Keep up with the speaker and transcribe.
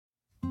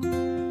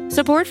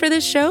Support for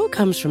this show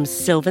comes from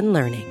Sylvan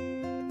Learning.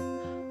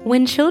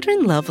 When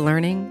children love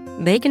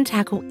learning, they can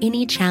tackle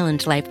any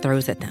challenge life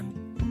throws at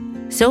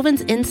them.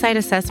 Sylvan's Insight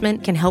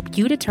Assessment can help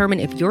you determine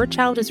if your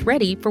child is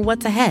ready for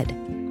what's ahead.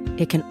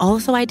 It can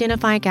also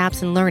identify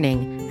gaps in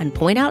learning and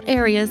point out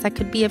areas that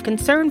could be of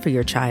concern for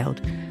your child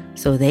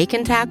so they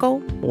can tackle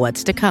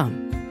what's to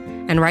come.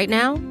 And right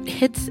now,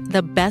 it's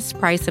the best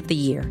price of the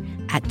year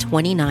at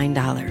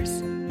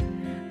 $29.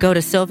 Go to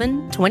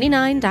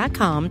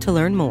sylvan29.com to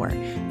learn more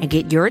and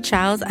get your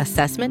child's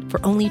assessment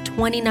for only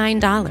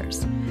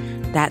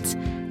 $29. That's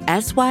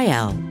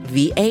SYLVAN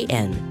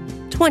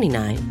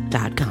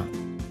 29.com.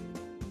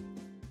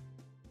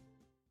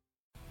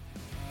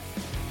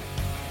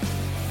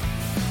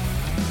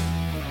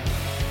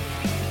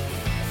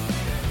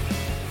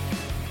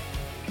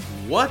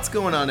 What's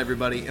going on,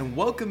 everybody, and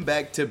welcome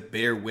back to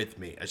Bear With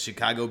Me, a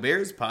Chicago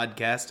Bears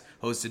podcast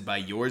hosted by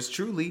yours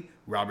truly,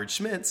 Robert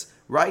Schmitz,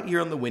 right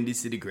here on the Windy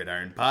City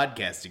Gridiron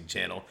podcasting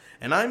channel.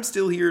 And I'm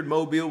still here in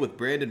Mobile with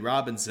Brandon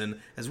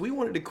Robinson as we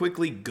wanted to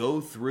quickly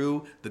go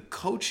through the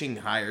coaching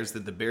hires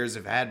that the Bears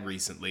have had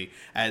recently,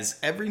 as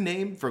every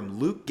name from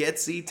Luke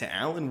Getsy to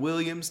Alan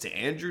Williams to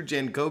Andrew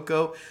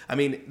Jankoko, I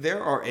mean,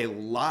 there are a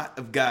lot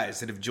of guys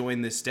that have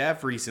joined this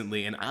staff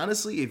recently, and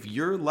honestly, if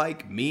you're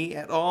like me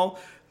at all,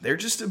 they're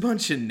just a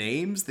bunch of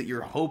names that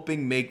you're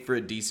hoping make for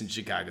a decent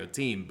Chicago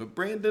team. But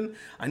Brandon,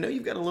 I know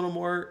you've got a little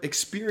more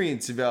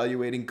experience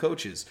evaluating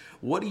coaches.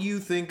 What do you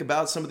think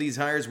about some of these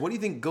hires? What do you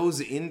think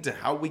goes into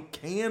how we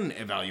can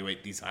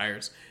evaluate these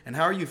hires? And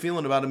how are you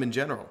feeling about them in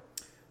general?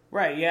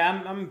 Right,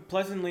 yeah, I'm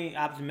pleasantly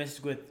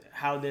optimistic with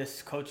how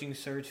this coaching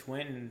search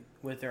went and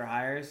with their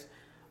hires.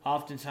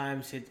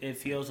 Oftentimes it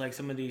feels like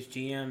some of these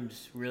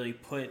GMs really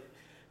put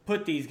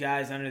these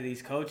guys under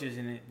these coaches,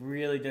 and it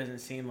really doesn't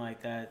seem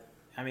like that.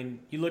 I mean,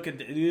 you look at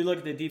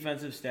the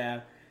defensive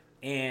staff,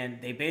 and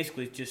they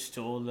basically just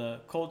stole the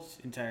Colts'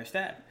 entire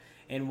staff.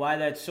 And why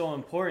that's so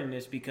important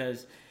is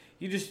because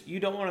you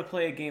don't want to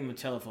play a game of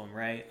telephone,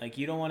 right? Like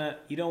you don't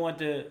want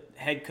the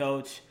head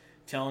coach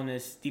telling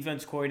this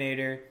defense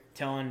coordinator,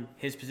 telling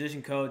his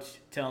position coach,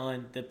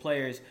 telling the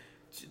players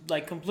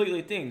like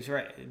completely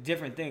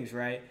different things,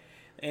 right?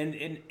 And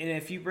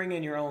if you bring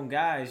in your own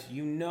guys,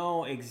 you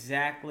know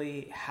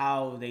exactly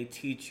how they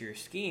teach your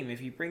scheme. If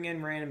you bring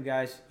in random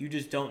guys, you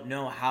just don't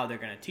know how they're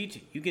going to teach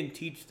it. You can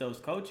teach those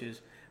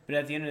coaches, but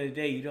at the end of the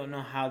day, you don't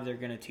know how they're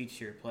going to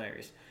teach your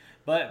players.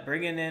 But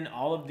bringing in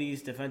all of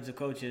these defensive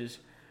coaches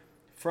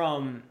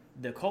from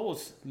the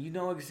Colts, you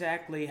know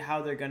exactly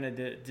how they're going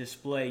to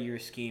display your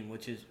scheme,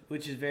 which is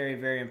very,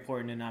 very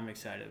important, and I'm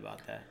excited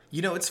about that.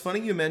 You know, it's funny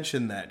you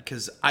mentioned that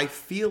because I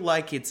feel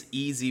like it's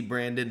easy,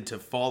 Brandon, to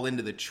fall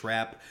into the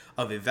trap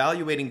of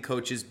evaluating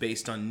coaches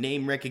based on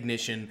name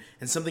recognition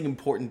and something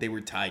important they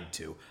were tied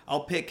to.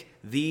 I'll pick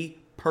the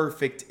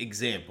perfect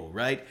example,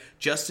 right?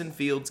 Justin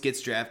Fields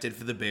gets drafted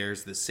for the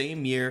Bears the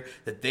same year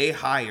that they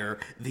hire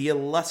the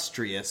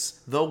illustrious,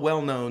 though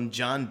well-known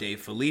John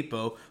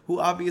DeFilippo, who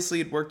obviously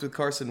had worked with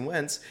Carson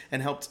Wentz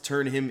and helped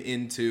turn him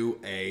into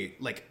a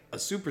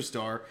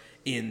superstar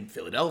in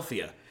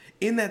Philadelphia.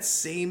 In that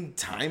same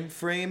time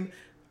frame,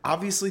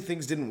 obviously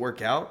things didn't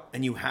work out,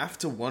 and you have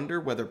to wonder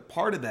whether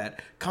part of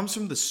that comes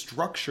from the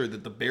structure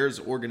that the Bears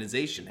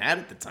organization had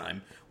at the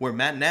time, where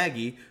Matt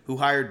Nagy, who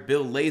hired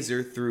Bill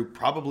Lazor through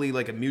probably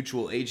like a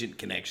mutual agent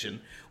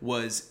connection,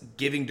 was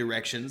giving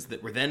directions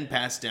that were then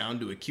passed down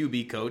to a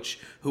QB coach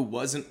who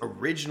wasn't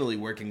originally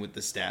working with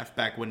the staff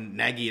back when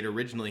Nagy had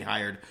originally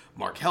hired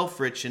Mark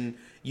Helfrich. And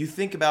you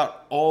think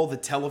about all the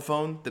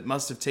telephone that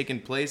must have taken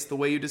place the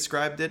way you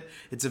described it,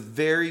 it's a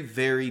very,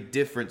 very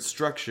different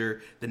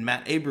structure than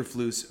Matt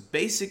Eberflus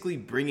basically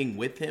bringing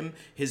with him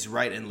his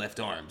right and left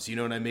arms. You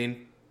know what I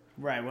mean?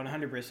 Right,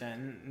 100%.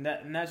 And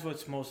that's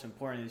what's most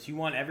important is you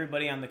want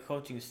everybody on the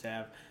coaching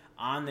staff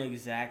on the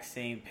exact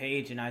same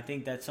page. And I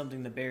think that's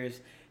something the Bears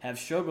have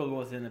struggled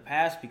with in the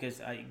past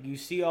because you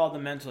see all the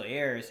mental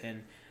errors,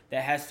 and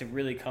that has to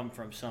really come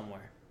from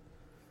somewhere.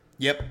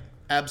 Yep,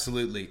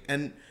 absolutely.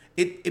 And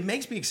it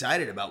makes me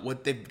excited about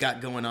what they've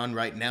got going on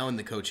right now in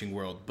the coaching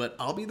world. But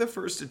I'll be the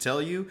first to tell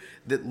you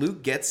that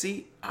Luke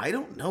Getsy, I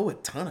don't know a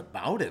ton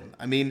about him.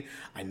 I mean,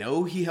 I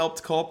know he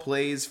helped call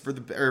plays for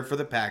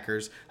the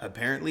Packers.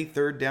 Apparently,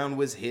 third down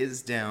was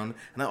his down.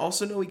 And I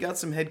also know he got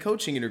some head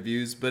coaching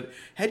interviews. But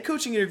head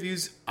coaching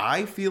interviews,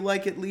 I feel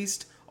like at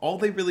least, all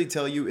they really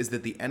tell you is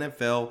that the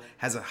NFL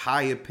has a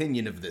high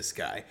opinion of this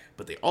guy.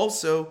 But they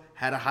also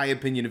had a high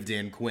opinion of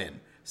Dan Quinn.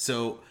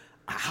 So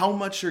how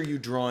much are you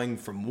drawing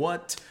from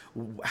what?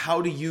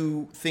 How do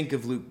you think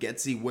of Luke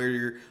Getsy?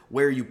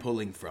 Where are you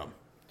pulling from?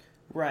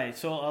 Right.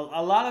 So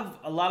a lot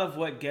of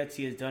what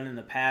Getsy has done in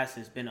the past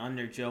has been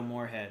under Joe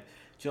Moorhead.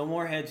 Joe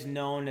Moorhead's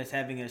known as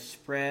having a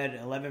spread,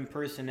 11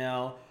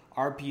 personnel,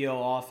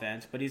 RPO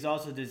offense, but he's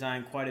also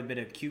designed quite a bit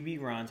of QB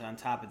runs on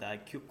top of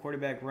that.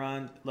 Quarterback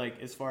run, like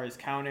as far as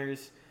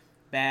counters,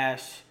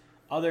 bash,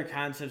 other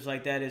concepts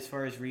like that as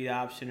far as read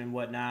option and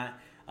whatnot.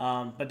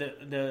 But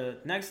the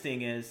next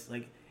thing is,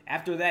 like,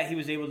 after that, he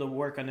was able to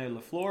work under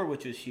LaFleur,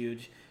 which was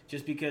huge,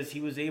 just because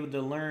he was able to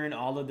learn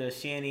all of the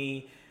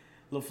Shanny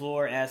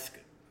LaFleur-esque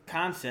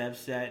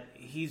concepts that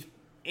he's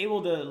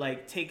able to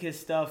like take his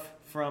stuff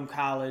from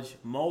college,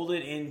 mold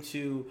it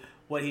into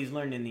what he's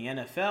learned in the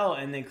NFL,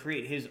 and then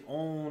create his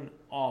own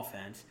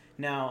offense.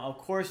 Now, of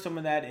course, some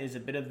of that is a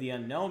bit of the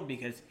unknown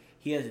because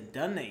he hasn't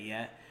done that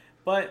yet.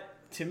 But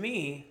to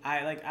me,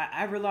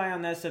 I rely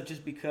on that stuff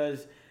just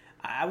because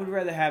I would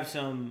rather have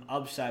some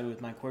upside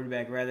with my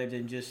quarterback rather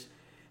than just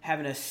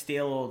having a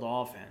stale old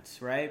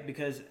offense, right?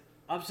 Because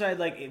upside,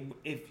 like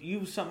if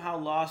you somehow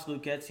lost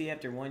Luke Getsy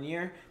after 1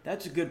 year,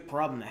 that's a good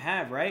problem to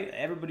have, right?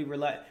 Everybody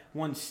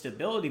wants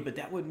stability, but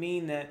that would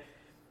mean that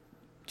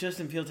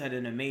Justin Fields had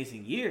an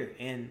amazing year,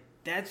 and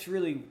that's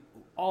really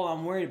all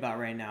I'm worried about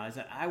right now. Is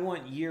that I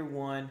want year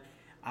one.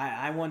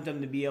 I want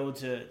them to be able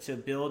to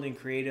build and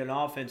create an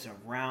offense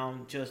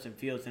around Justin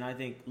Fields, and I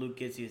think Luke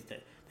Getsy is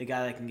the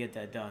guy that can get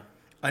that done.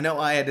 I know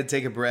I had to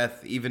take a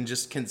breath even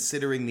just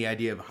considering the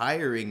idea of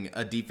hiring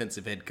a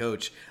defensive head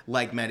coach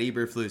like Matt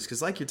Eberflus,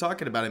 because like you're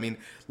talking about, I mean,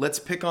 let's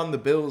pick on the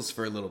Bills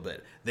for a little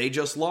bit. They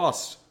just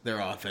lost their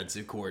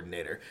offensive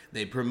coordinator.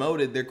 They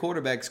promoted their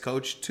quarterback's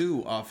coach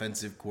to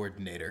offensive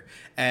coordinator,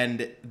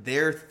 and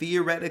they're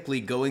theoretically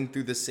going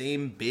through the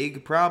same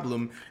big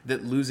problem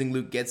that losing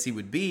Luke Getsy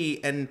would be.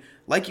 And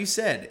like you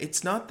said,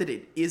 it's not that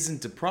it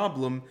isn't a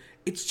problem,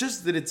 it's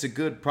just that it's a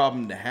good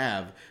problem to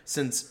have,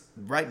 since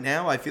right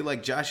now I feel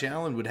like Josh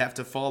Allen would have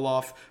to fall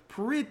off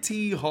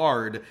pretty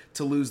hard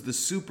to lose the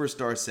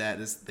superstar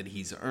status that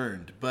he's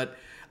earned. But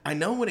I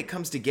know when it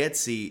comes to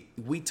Getsy,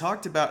 we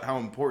talked about how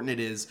important it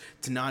is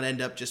to not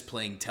end up just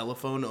playing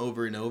telephone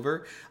over and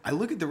over. I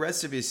look at the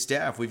rest of his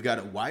staff. We've got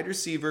a wide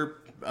receiver,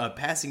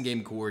 passing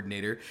game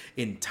coordinator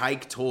in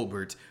Tyke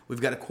Tolbert. We've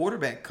got a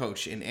quarterback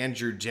coach in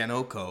Andrew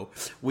Janoko.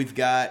 We've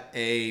got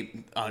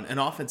an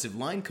offensive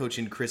line coach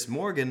in Chris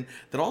Morgan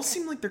that all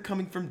seem like they're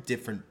coming from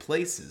different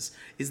places.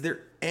 Is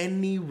there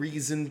any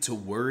reason to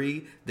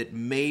worry that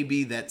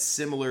maybe that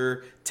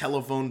similar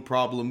telephone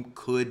problem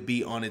could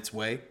be on its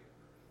way?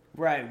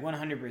 Right,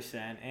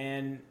 100%.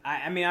 And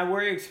I mean, I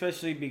worry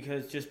especially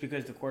because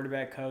the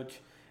quarterback coach,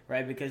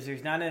 right? Because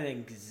there's not an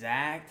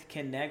exact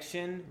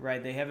connection,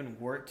 right? They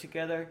haven't worked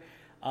together.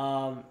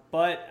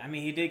 But I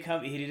mean, he did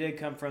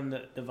come from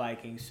the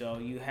Vikings. So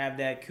you have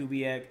that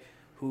Kubiak,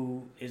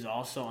 who is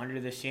also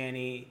under the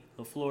Shanny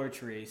LaFleur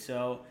tree.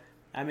 So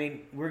I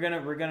mean, we're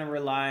gonna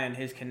rely on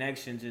his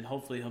connections, and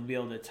hopefully he'll be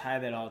able to tie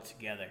that all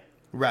together.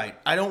 Right.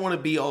 I don't want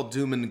to be all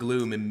doom and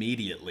gloom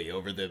immediately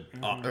over the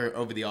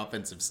over the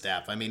offensive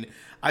staff. I mean,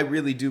 I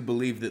really do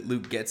believe that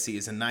Luke Getsy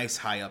is a nice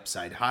high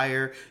upside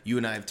hire. You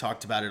and I have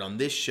talked about it on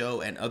this show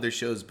and other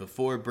shows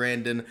before,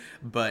 Brandon.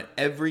 But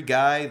every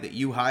guy that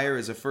you hire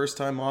as a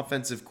first-time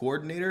offensive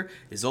coordinator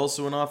is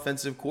also an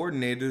offensive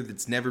coordinator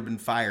that's never been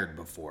fired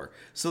before.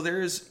 So there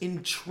is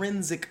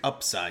intrinsic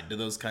upside to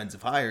those kinds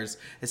of hires,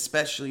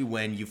 especially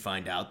when you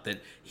find out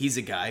that he's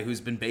a guy who's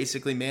been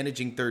basically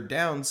managing third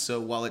downs. So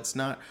while it's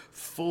not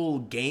full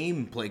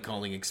game play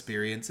calling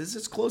experience, it's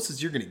as close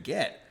as you're going to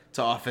get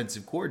to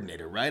offensive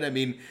coordinator, right? I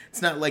mean,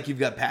 it's not like you've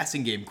got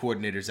passing game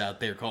coordinators out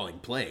there calling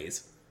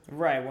plays.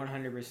 Right,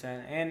 100%.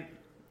 And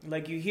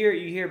like you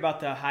hear about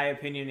the high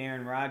opinion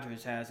Aaron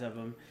Rodgers has of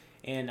him,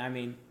 and I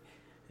mean,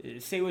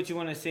 say what you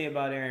want to say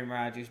about Aaron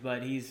Rodgers,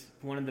 but he's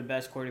one of the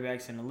best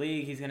quarterbacks in the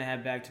league. He's going to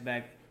have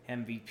back-to-back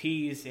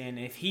MVPs, and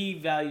if he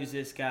values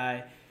this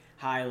guy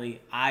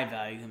highly, I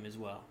value him as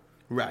well.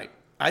 Right.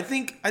 I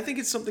think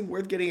it's something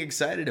worth getting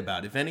excited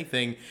about. If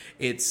anything,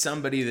 it's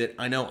somebody that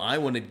I know I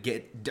want to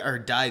get or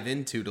dive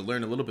into to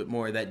learn a little bit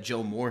more of that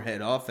Joe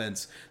Moorhead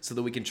offense, so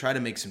that we can try to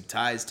make some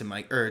ties to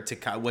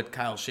what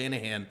Kyle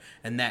Shanahan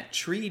and that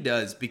tree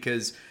does.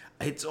 Because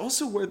it's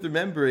also worth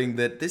remembering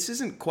that this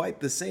isn't quite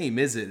the same,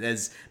 is it,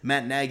 as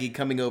Matt Nagy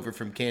coming over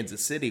from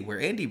Kansas City,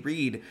 where Andy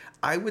Reid,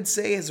 I would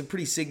say, has a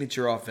pretty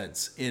signature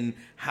offense in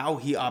how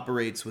he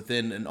operates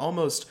within an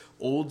almost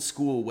old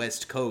school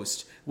West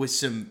Coast with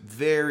some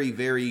very,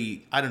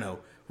 very,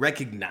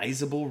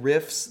 recognizable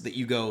riffs that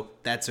you go,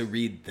 that's a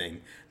Reid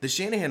thing. The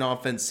Shanahan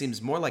offense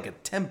seems more like a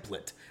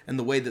template, and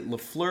the way that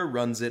LaFleur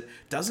runs it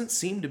doesn't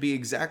seem to be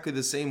exactly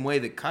the same way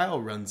that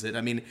Kyle runs it.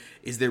 I mean,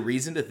 is there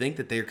reason to think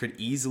that there could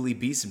easily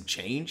be some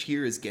change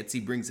here as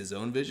Getsy brings his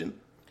own vision?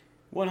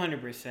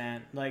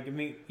 100%. Like, I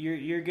mean,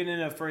 you're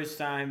getting a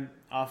first-time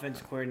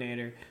offensive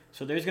coordinator,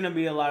 so there's going to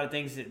be a lot of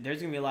things. There's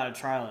going to be a lot of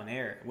trial and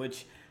error,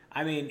 which,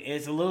 I mean,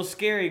 it's a little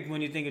scary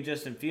when you think of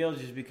Justin Fields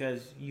just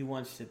because you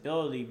want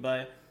stability.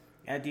 But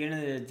at the end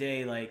of the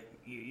day, like,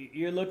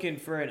 you're looking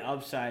for an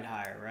upside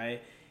hire,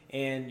 right?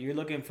 And you're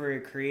looking for a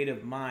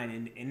creative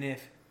mind. And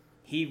if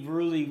he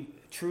really,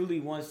 truly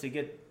wants to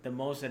get the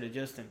most out of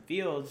Justin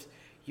Fields,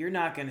 you're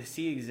not going to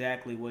see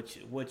exactly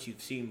what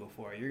you've seen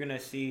before. You're going to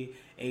see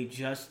a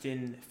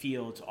Justin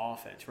Fields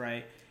offense,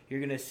 right? You're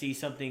going to see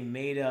something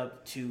made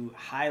up to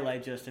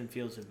highlight Justin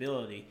Fields'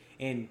 ability.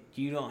 And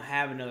you don't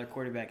have another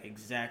quarterback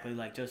exactly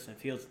like Justin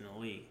Fields in the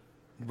league.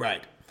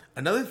 Right.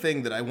 Another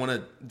thing that I want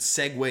to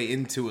segue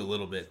into a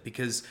little bit,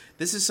 because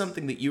this is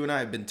something that you and I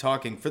have been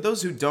talking. For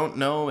those who don't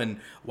know, and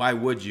why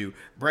would you,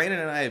 Brandon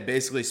and I have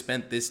basically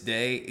spent this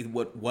day,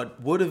 what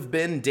would have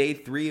been day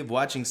 3 of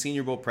watching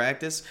Senior Bowl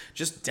practice,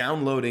 just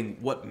downloading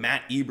what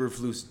Matt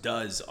Eberflus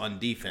does on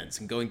defense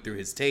and going through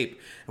his tape.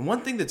 And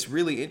one thing that's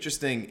really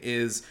interesting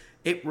is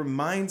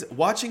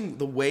watching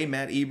the way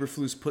Matt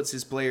Eberflus puts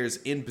his players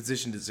in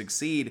position to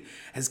succeed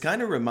has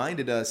kind of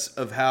reminded us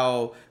of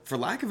how, for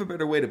lack of a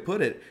better way to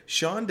put it,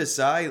 Sean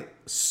Desai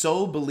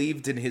so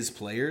believed in his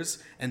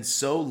players and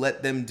so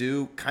let them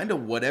do kind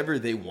of whatever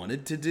they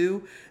wanted to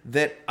do,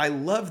 that I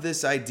love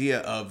this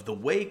idea of the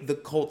way the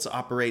Colts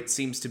operate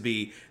seems to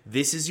be,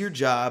 this is your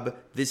job,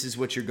 this is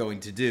what you're going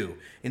to do.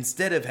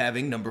 Instead of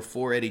having number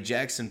 4 Eddie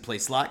Jackson play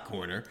slot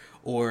corner,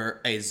 or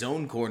a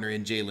zone corner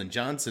in Jalen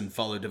Johnson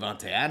follow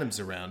Devontae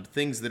Adams around,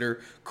 things that are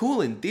cool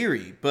in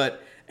theory,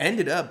 but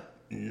ended up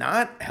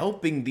not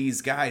helping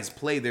these guys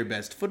play their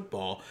best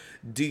football.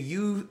 Do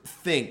you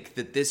think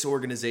that this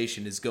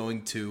organization is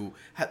going to,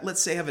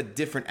 let's say, have a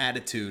different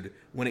attitude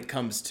when it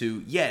comes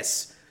to,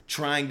 yes,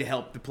 trying to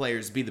help the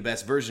players be the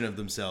best version of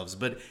themselves,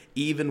 but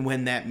even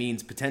when that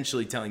means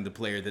potentially telling the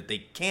player that they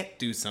can't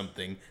do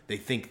something they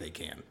think they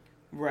can?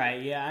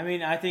 Right, yeah. I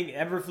mean, I think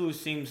Eberflus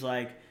seems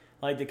like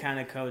the kind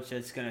of coach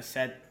that's going to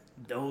set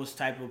those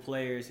type of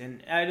players.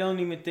 And I don't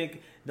even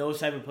think those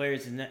type of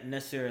players is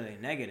necessarily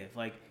negative.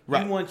 Like,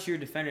 right. You want your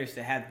defenders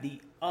to have the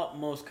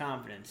utmost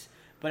confidence.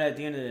 But at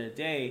the end of the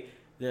day,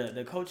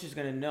 the coach is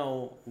going to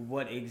know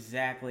what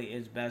exactly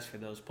is best for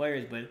those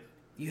players. But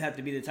you have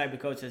to be the type of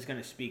coach that's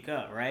going to speak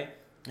up, right?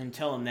 And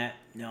tell them that,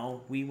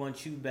 no, we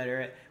want you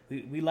better.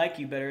 We like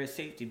you better at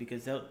safety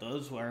because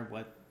those are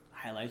what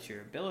highlights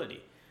your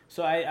ability.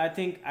 So I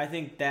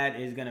think that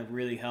is going to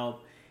really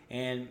help.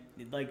 And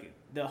like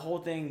the whole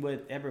thing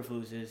with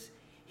Eberflus is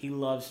he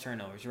loves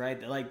turnovers, right?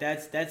 Like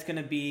that's going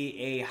to be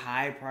a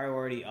high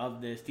priority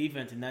of this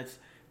defense, and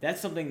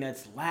that's something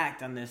that's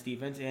lacked on this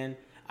defense. And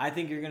I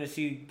think you're going to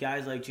see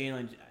guys like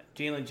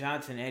Jalen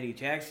Johnson, Eddie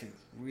Jackson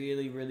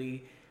really,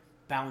 really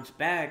bounce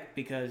back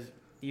because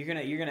you're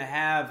gonna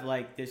have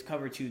like this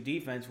cover 2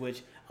 defense,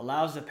 which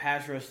allows the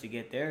pass rush to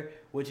get there,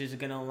 which is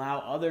going to allow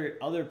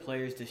other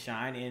players to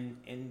shine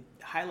and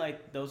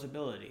highlight those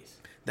abilities.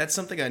 That's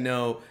something I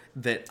know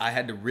that I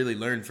had to really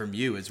learn from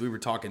you as we were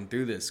talking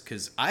through this,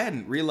 because I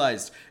hadn't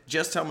realized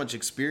just how much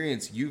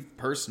experience you've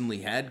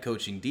personally had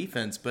coaching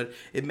defense, but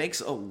it makes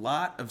a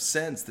lot of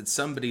sense that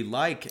somebody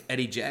like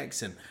Eddie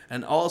Jackson,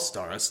 an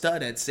all-star, a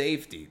stud at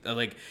safety,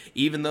 like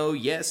even though,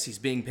 yes, he's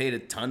being paid a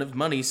ton of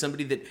money,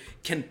 somebody that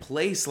can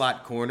play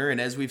slot corner,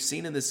 and as we've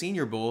seen in the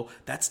Senior Bowl,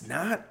 that's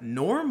not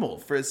normal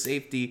for a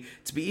safety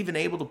to be even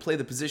able to play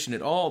the position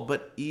at all,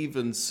 but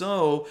even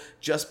so,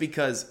 just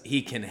because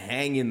he can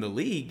hang in the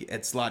league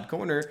at slot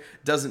corner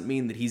doesn't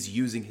mean that he's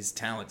using his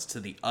talents to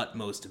the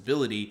utmost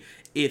ability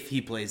if he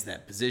plays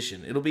that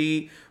position. It'll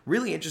be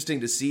really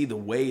interesting to see the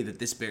way that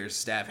this Bears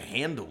staff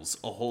handles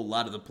a whole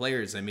lot of the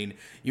players. I mean,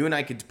 you and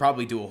I could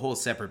probably do a whole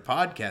separate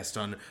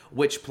podcast on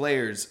which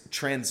players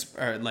translate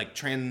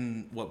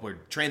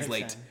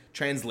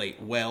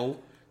well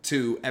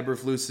to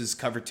Eberflus's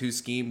cover 2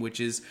 scheme, which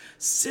is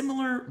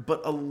similar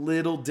but a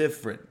little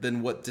different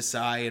than what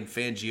Desai and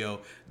Fangio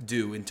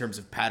do in terms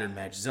of pattern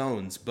match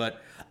zones.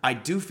 But I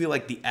do feel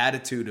like the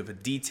attitude of a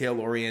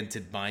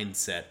detail-oriented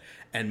mindset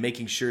and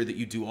making sure that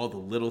you do all the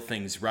little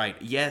things right.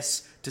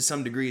 Yes, to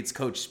some degree it's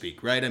coach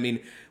speak, right? I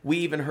mean, we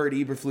even heard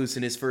Eberflus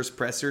in his first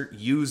presser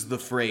use the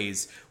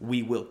phrase,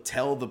 "We will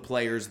tell the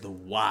players the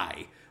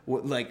why."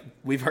 Like,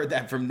 we've heard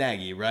that from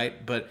Nagy,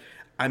 right? But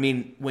I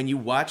mean, when you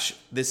watch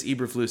this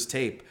Eberflus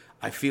tape,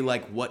 I feel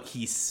like what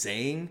he's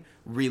saying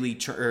really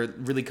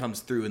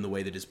comes through in the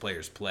way that his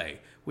players play,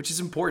 which is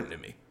important to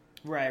me.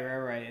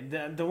 Right.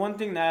 The one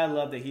thing that I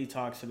love that he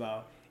talks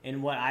about,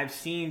 and what I've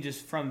seen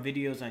just from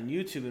videos on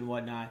YouTube and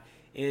whatnot,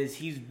 is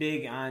he's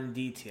big on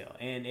detail.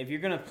 And if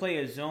you're gonna play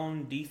a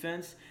zone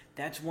defense,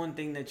 that's one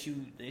thing that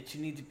you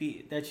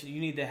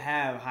need to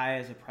have high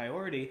as a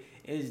priority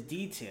is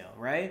detail,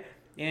 right?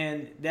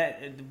 And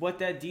what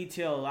that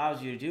detail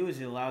allows you to do is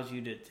it allows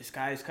you to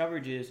disguise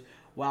coverages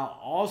while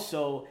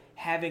also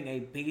having a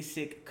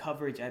basic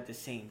coverage at the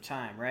same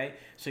time, right?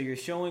 So you're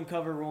showing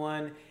cover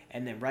 1,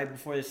 and then right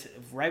before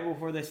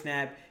the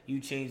snap, you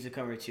change the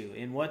cover 2.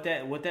 And what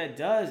that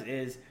does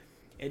is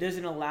it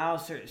doesn't allow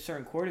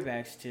certain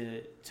quarterbacks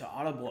to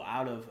audible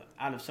out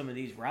of some of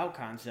these route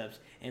concepts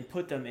and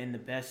put them in the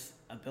best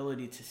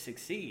ability to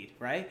succeed,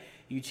 right?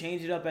 You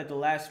change it up at the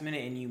last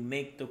minute and you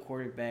make the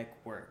quarterback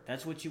work.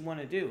 That's what you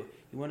want to do.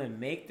 You want to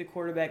make the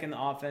quarterback and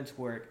the offense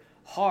work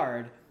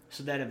hard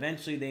so that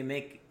eventually they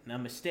make a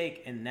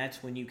mistake, and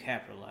that's when you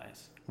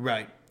capitalize.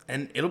 Right.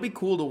 And it'll be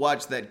cool to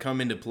watch that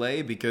come into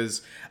play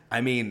because,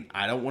 I mean,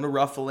 I don't want to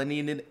ruffle any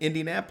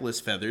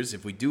Indianapolis feathers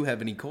if we do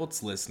have any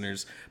Colts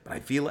listeners, but I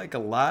feel like a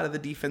lot of the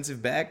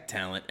defensive back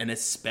talent, and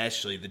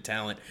especially the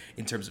talent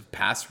in terms of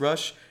pass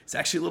rush, is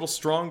actually a little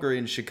stronger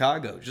in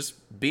Chicago,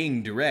 just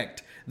being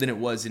direct, than it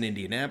was in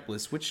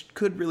Indianapolis, which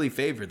could really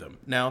favor them.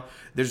 Now,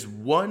 there's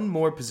one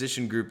more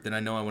position group that I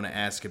know I want to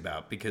ask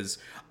about, because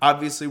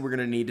obviously we're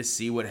going to need to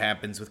see what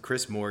happens with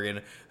Chris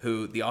Morgan,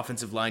 who the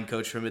offensive line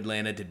coach from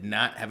Atlanta did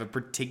not have a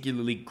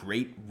particularly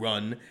great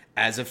run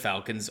as a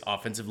Falcons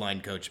offensive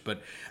line coach.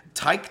 But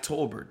Tyke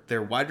Tolbert,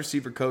 their wide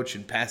receiver coach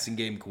and passing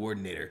game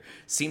coordinator,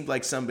 seemed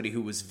like somebody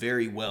who was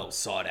very well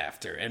sought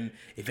after. And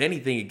if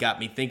anything, it got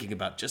me thinking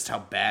about just how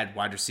bad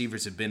wide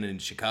receivers have been in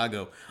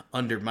Chicago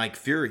under Mike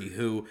Fury,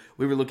 who,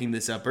 we were looking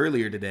this up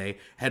earlier today,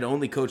 had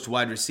only coached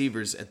wide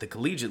receivers at the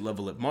collegiate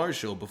level at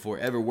Marshall before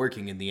ever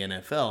working in the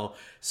NFL.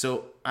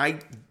 So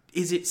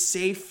is it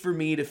safe for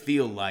me to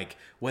feel like,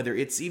 whether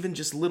it's even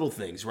just little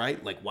things,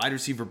 right? Like wide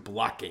receiver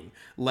blocking,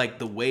 like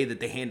the way that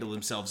they handle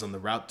themselves on the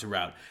route to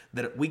route,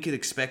 that we could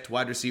expect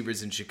wide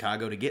receivers in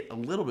Chicago to get a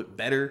little bit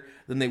better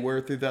than they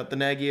were throughout the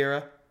Nagy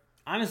era?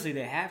 Honestly,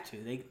 they have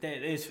to.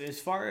 As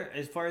far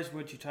as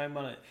what you're talking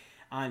about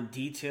on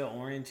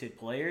detail-oriented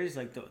players,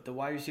 like the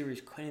wide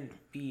receivers couldn't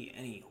be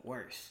any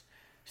worse.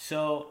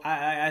 So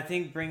I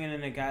think bringing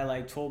in a guy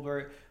like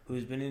Tolbert,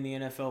 who's been in the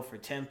NFL for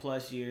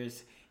 10-plus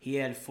years, he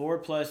had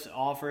 4+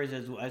 offers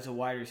as a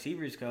wide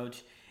receivers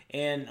coach.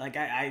 And like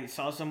I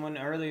saw someone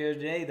earlier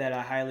today that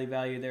I highly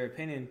value their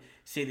opinion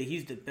say that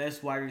he's the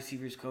best wide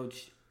receivers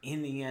coach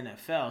in the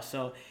NFL.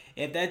 So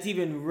if that's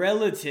even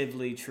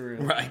relatively true,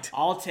 right,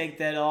 I'll take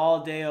that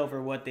all day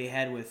over what they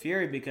had with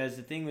Fury, because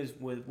the thing was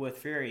with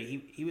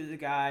Fury, he was a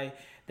guy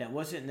that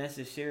wasn't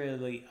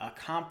necessarily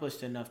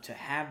accomplished enough to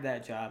have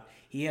that job.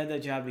 He had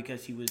that job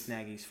because he was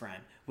Nagy's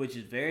friend, which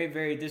is very,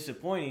 very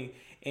disappointing.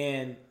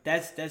 And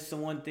that's the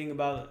one thing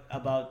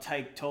about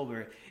Tyke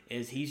Tolbert,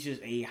 is he's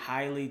just a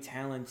highly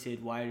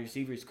talented wide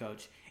receivers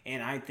coach.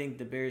 And I think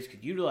the Bears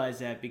could utilize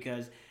that,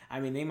 because, I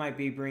mean, they might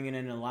be bringing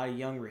in a lot of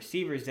young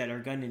receivers that are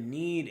going to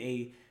need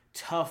a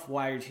tough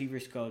wide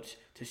receivers coach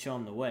to show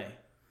them the way.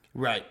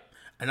 Right.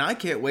 And I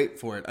can't wait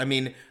for it. I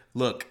mean,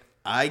 look,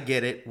 I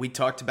get it. We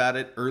talked about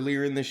it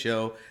earlier in the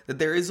show, that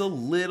there is a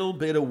little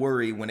bit of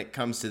worry when it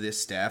comes to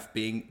this staff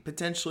being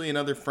potentially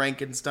another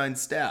Frankenstein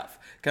staff.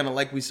 Kind of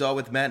like we saw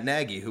with Matt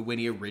Nagy, who when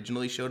he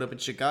originally showed up in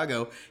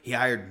Chicago, he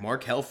hired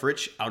Mark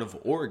Helfrich out of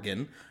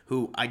Oregon,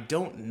 who I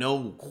don't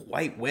know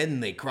quite when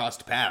they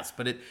crossed paths,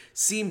 but it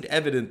seemed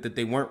evident that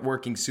they weren't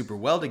working super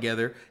well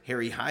together.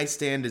 Harry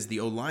Highstand is the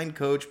O-line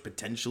coach,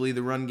 potentially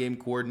the run game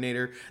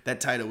coordinator.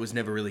 That title was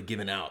never really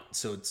given out,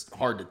 so it's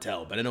hard to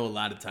tell, but I know a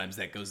lot of times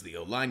that goes to the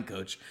O-line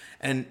coach.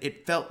 And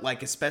it felt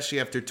like, especially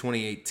after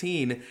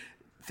 2018,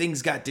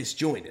 things got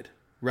disjointed,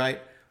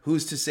 right?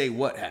 Who's to say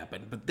what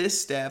happened? But this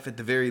staff, at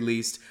the very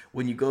least,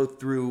 when you go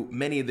through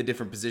many of the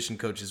different position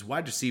coaches,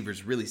 wide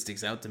receivers really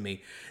sticks out to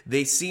me.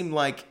 They seem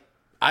like,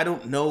 I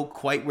don't know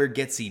quite where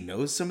Getsy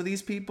knows some of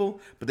these people,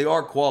 but they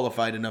are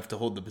qualified enough to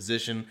hold the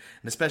position.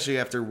 And especially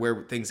after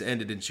where things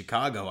ended in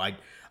Chicago,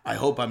 I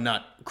hope I'm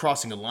not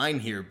crossing a line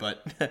here,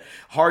 but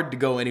hard to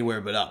go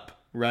anywhere but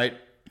up, right?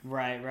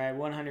 Right,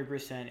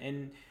 100%.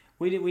 And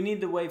we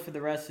need to wait for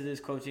the rest of this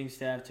coaching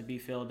staff to be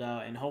filled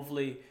out, and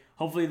hopefully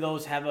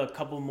those have a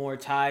couple more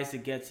ties to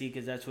Getsy,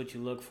 because that's what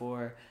you look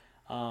for.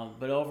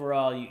 But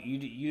overall,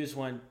 you just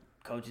want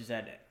coaches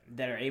that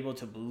are able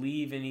to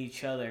believe in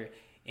each other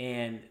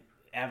and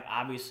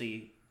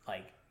obviously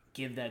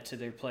give that to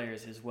their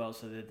players as well,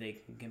 so that they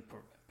can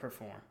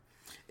perform.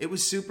 It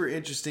was super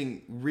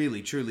interesting,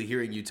 really, truly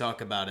hearing you talk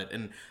about it.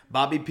 And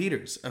Bobby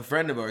Peters, a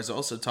friend of ours,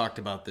 also talked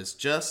about this,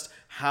 just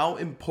how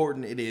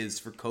important it is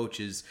for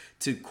coaches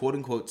to, quote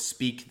unquote,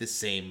 speak the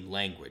same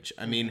language.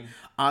 I mean,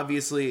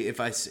 obviously, if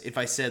I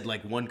said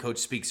like one coach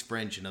speaks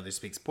French, another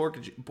speaks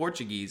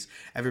Portuguese,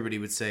 everybody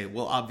would say,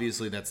 well,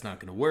 obviously that's not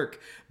going to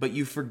work. But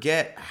you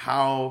forget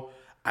how,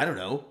 I don't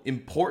know,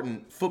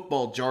 important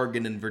football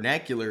jargon and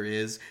vernacular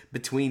is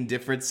between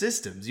different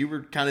systems. You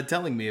were kind of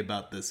telling me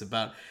about this,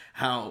 about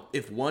how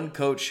if one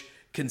coach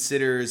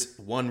considers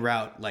one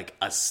route like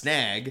a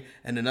snag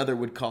and another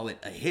would call it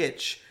a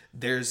hitch,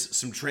 there's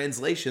some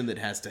translation that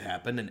has to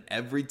happen. And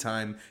every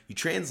time you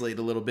translate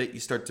a little bit,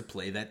 you start to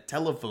play that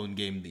telephone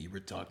game that you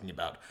were talking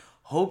about.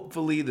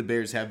 Hopefully the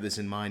Bears have this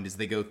in mind as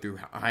they go through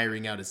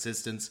hiring out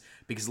assistants,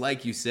 because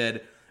like you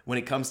said, when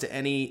it comes to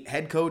any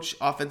head coach,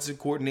 offensive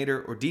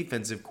coordinator, or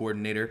defensive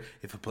coordinator,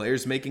 if a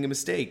player's making a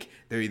mistake,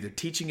 they're either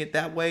teaching it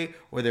that way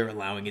or they're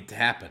allowing it to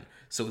happen.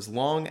 So as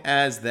long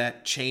as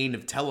that chain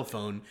of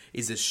telephone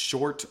is as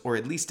short or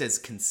at least as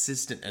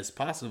consistent as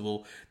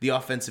possible, the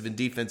offensive and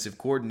defensive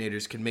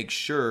coordinators can make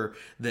sure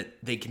that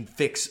they can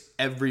fix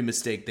every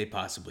mistake they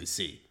possibly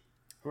see.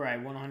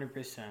 Right,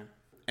 100%.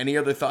 Any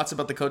other thoughts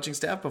about the coaching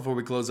staff before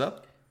we close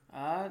up?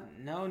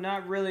 No,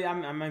 not really.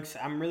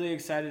 I'm really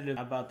excited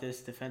about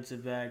this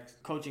defensive back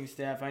coaching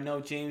staff. I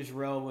know James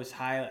Rowe was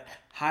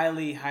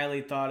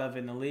highly thought of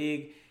in the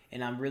league,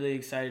 and I'm really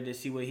excited to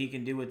see what he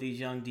can do with these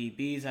young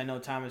DBs. I know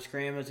Thomas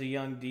Graham is a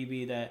young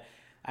DB that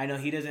I know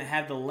he doesn't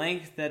have the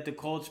length that the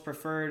Colts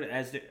preferred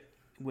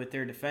with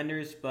their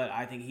defenders, but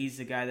I think he's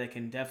the guy that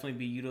can definitely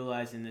be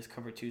utilized in this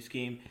cover 2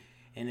 scheme,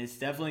 and it's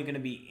definitely going to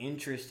be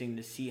interesting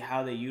to see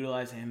how they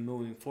utilize him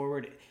moving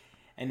forward.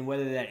 and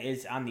whether that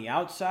is on the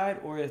outside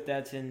or if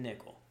that's in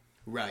nickel.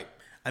 Right.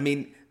 I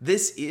mean,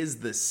 this is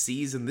the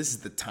season. This is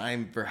the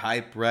time for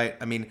hype, right?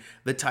 I mean,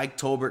 the Tyke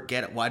Tolbert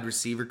get wide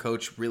receiver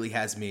coach really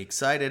has me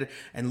excited,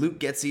 and Luke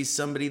Getsy is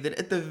somebody that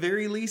at the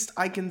very least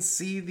I can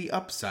see the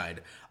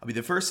upside. I'll be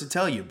the first to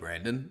tell you,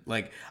 Brandon,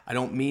 I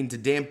don't mean to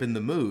dampen the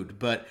mood,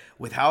 but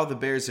with how the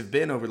Bears have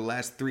been over the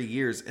last 3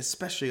 years,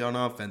 especially on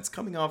offense,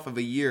 coming off of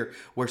a year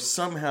where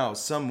somehow,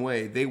 some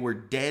way, they were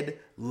dead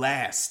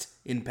last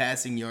in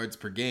passing yards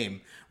per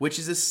game, which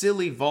is a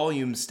silly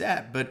volume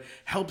stat, but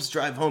helps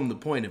drive home the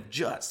point of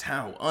just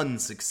how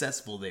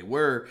unsuccessful they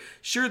were.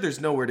 Sure, there's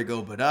nowhere to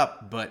go but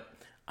up, but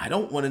I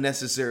don't want to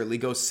necessarily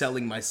go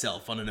selling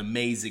myself on an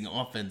amazing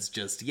offense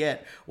just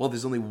yet while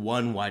there's only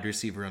one wide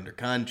receiver under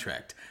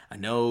contract. I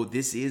know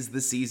this is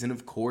the season,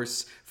 of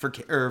course, for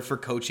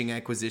coaching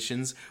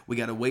acquisitions. We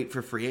got to wait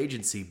for free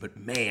agency, but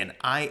man,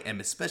 I am,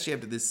 especially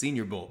after this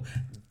Senior Bowl,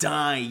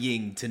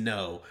 dying to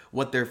know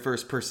what their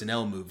first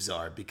personnel moves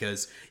are,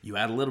 because you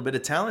add a little bit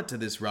of talent to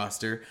this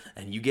roster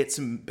and you get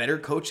some better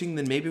coaching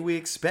than maybe we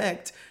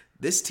expect.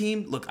 This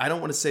team, look, I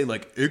don't want to say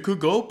it could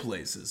go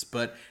places,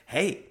 but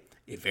hey,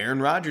 if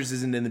Aaron Rodgers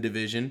isn't in the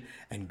division,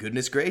 and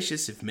goodness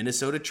gracious, if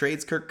Minnesota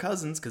trades Kirk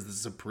Cousins, because this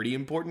is a pretty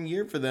important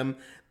year for them,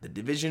 the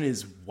division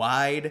is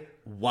wide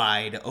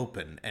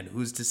open. And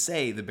who's to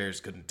say the Bears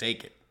couldn't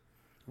take it?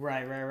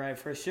 Right,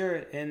 for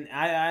sure. And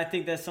I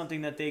think that's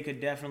something that they could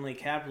definitely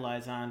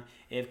capitalize on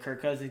if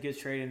Kirk Cousins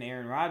gets traded and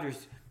Aaron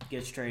Rodgers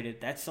gets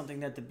traded. That's something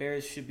that the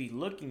Bears should be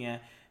looking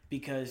at,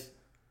 because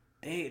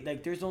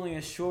there's only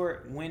a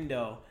short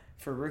window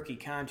for rookie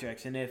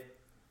contracts. And if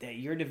that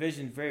your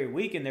division's very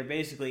weak and they're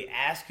basically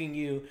asking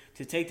you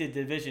to take the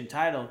division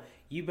title,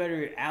 you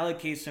better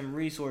allocate some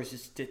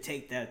resources to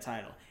take that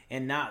title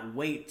and not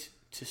wait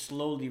to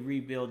slowly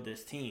rebuild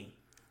this team.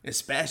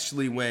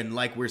 Especially when,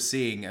 like we're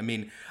seeing, I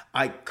mean,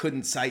 I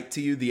couldn't cite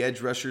to you the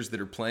edge rushers that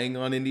are playing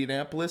on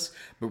Indianapolis,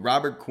 but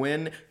Robert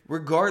Quinn,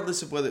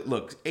 regardless of whether,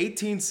 look,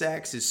 18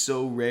 sacks is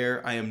so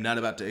rare, I am not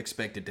about to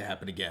expect it to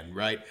happen again,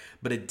 right?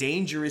 But a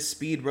dangerous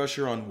speed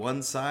rusher on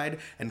one side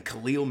and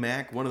Khalil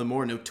Mack, one of the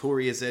more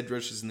notorious edge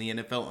rushers in the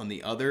NFL, on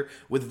the other,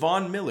 with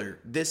Von Miller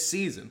this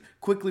season,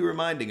 quickly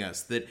reminding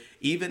us that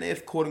even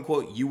if,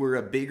 quote-unquote, you were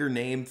a bigger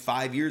name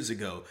 5 years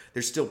ago,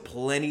 there's still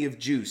plenty of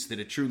juice that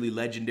a truly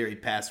legendary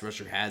pass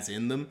rusher has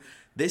in them.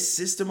 This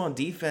system on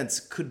defense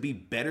could be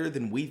better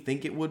than we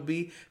think it would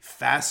be,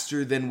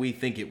 faster than we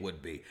think it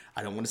would be.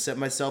 I don't want to set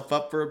myself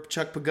up for a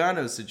Chuck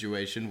Pagano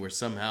situation where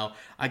somehow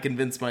I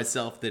convince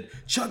myself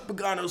that Chuck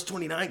Pagano's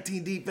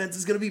 2019 defense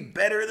is going to be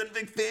better than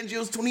Vic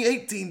Fangio's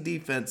 2018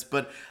 defense,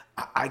 but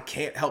I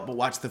can't help but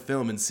watch the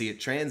film and see it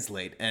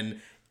translate. And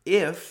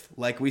if,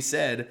 like we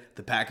said,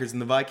 the Packers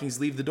and the Vikings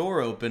leave the door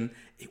open,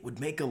 it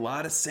would make a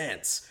lot of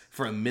sense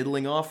for a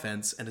middling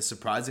offense and a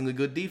surprisingly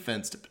good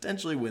defense to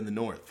potentially win the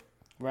North.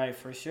 Right,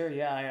 for sure.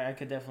 Yeah, I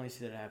could definitely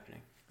see that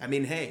happening. I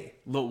mean, hey,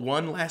 look,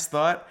 one last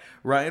thought.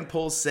 Ryan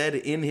Poles said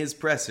in his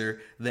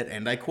presser that,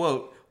 and I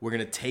quote, "We're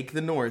going to take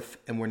the North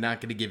and we're not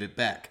going to give it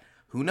back."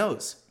 Who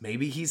knows?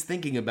 Maybe he's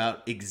thinking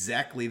about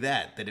exactly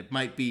that it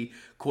might be,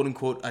 quote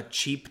unquote, a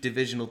cheap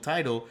divisional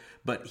title,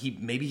 but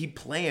maybe he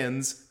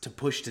plans to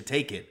push to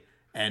take it.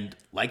 And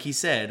like he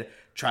said,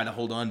 try to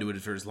hold on to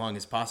it for as long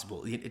as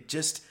possible. It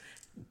just,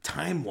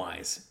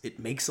 time-wise, it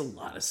makes a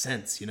lot of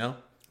sense, you know?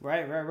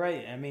 Right.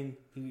 I mean,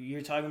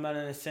 you're talking about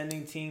an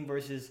ascending team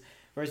versus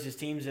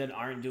teams that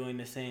aren't doing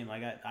the same.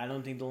 I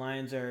don't think the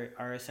Lions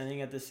are ascending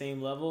at the same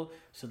level,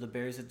 so the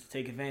Bears have to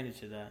take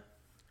advantage of that.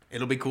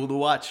 It'll be cool to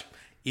watch.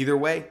 Either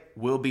way,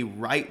 we'll be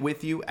right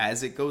with you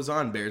as it goes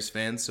on, Bears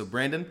fans. So,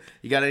 Brandon,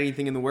 you got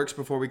anything in the works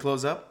before we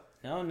close up?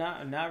 No,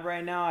 not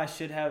right now. I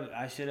should have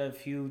a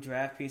few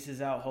draft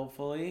pieces out,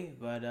 hopefully.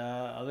 But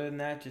other than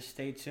that, just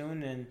stay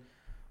tuned and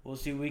we'll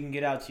see what we can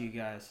get out to you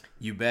guys.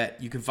 You bet.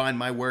 You can find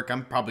my work.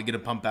 I'm probably going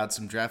to pump out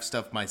some draft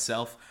stuff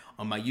myself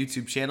on my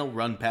YouTube channel,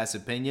 Run Pass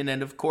Opinion,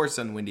 and of course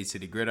on Windy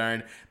City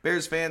Gridiron.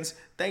 Bears fans,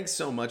 thanks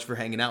so much for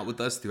hanging out with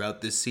us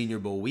throughout this Senior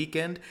Bowl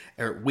weekend.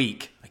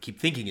 Week. I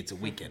keep thinking it's a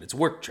weekend. It's a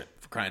work trip,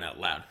 for crying out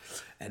loud.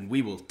 And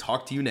we will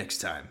talk to you next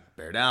time.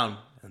 Bear down,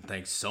 and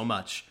thanks so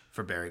much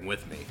for bearing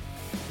with me.